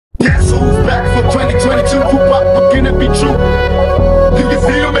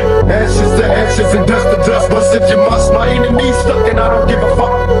Cause if you must, my enemies stuck and I don't give a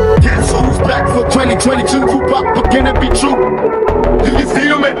fuck. Guess who's back for 2022? Who pop again to be true? Do you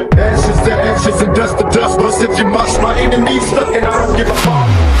feel me? Ashes to ashes and dust to dust. But if you must, my enemies stuck and I don't give a fuck.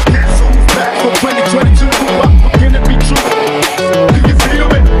 Guess who's back for 2022? Who pop again to be true? Do you feel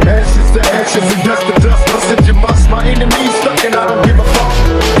me? Ashes to ashes and dust to dust. But if you must, my enemies stuck and I don't give a fuck.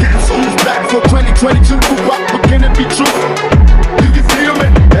 Guess who's back for 2022? Who pop again to be true? Do you feel me?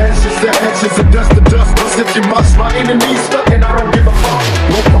 Ashes to ashes and dust to dust. But if you must, my enemies stuck and I don't give a fuck.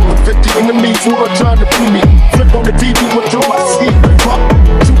 Woke up with 50 enemies who are trying to free me. Flip on the TV with Joe, I see the fuck.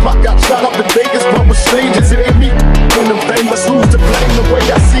 Tupac got shot up in Vegas, but with strangers, it ain't me. When them famous, who's to blame? The way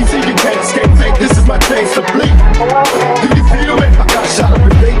I see, so you can't escape fate. This is my chance to bleed. Do you feel me? I got shot up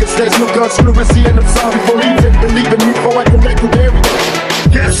in Vegas. There's no conspiracy and I'm sorry for leaving. Believe in me for I can make a dairy.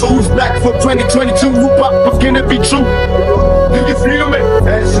 Guess who's back for 2022? Who pop again to be true? Do you feel me?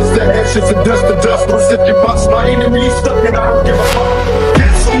 Ashes to ashes and dust to dust. But if you bust, my enemies stuck and I don't give a fuck.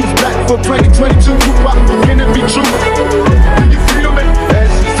 Guess who's back for 2022? Who pop again to be true? Do you feel me?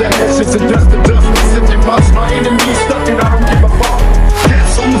 Ashes to ashes and dust to dust. But if you bust, my enemies stuck and I don't give a fuck.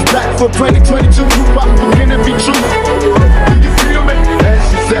 Guess who's back for 2022? Who pop again to be true? Do you feel me?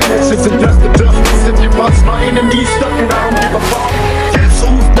 Ashes to ashes and dust to dust. But if you bust, my enemies stuck and I don't give a fuck.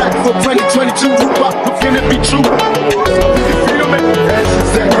 Who's back for 2022? Who pop again to be true? Do you feel me? Ashes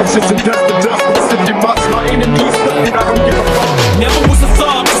to ashes and dust to dust. But if you must, my enemies stuck and I don't give a fuck. Never was a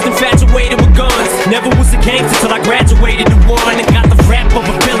thug, just infatuated with guns. Never was a gangster till I graduated to one and got the rap of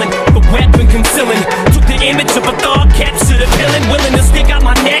a villain, the weapon concealing. Took the image of a thug, captured a villain, willing to stick out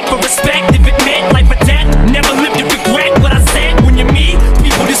my neck for respect if it meant life or death. Never lived to regret what I said. When you're me,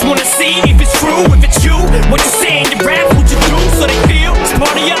 people just wanna see if it's true, if it's you. What you saying, you rap, what you do, so they feel it's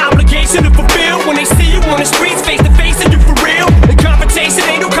part of your obligation to fulfill. When they see you on the streets, face to face, and you for real. The confrontation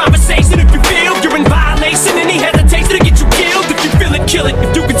ain't no conversation if you feel you're in violation. Any hesitation to get you killed. If you feel it, kill it.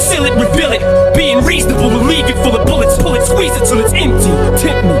 If you conceal it, reveal it. Being reasonable will leave you full of bullets. Pull it, squeeze it till it's empty.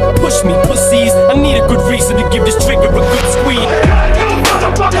 Tempt me, push me, pussies. I need a good reason to give this trigger a good squeeze.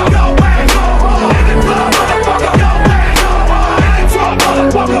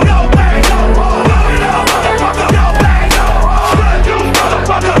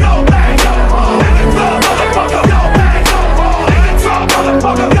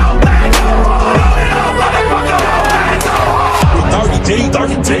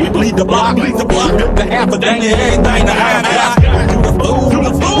 We bleed the block, rip the half a dang everything to hide the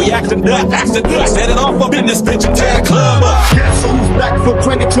fool. We acting nuts, set it off up in this bitch and tear the club up. Guess who's back for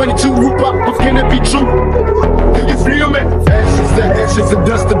 2022? Who pop again to be true? Do you feel me? Ashes to ashes and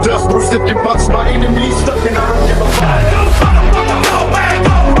dust to dust. But if you bust, my enemies stuck and I don't give a fuck.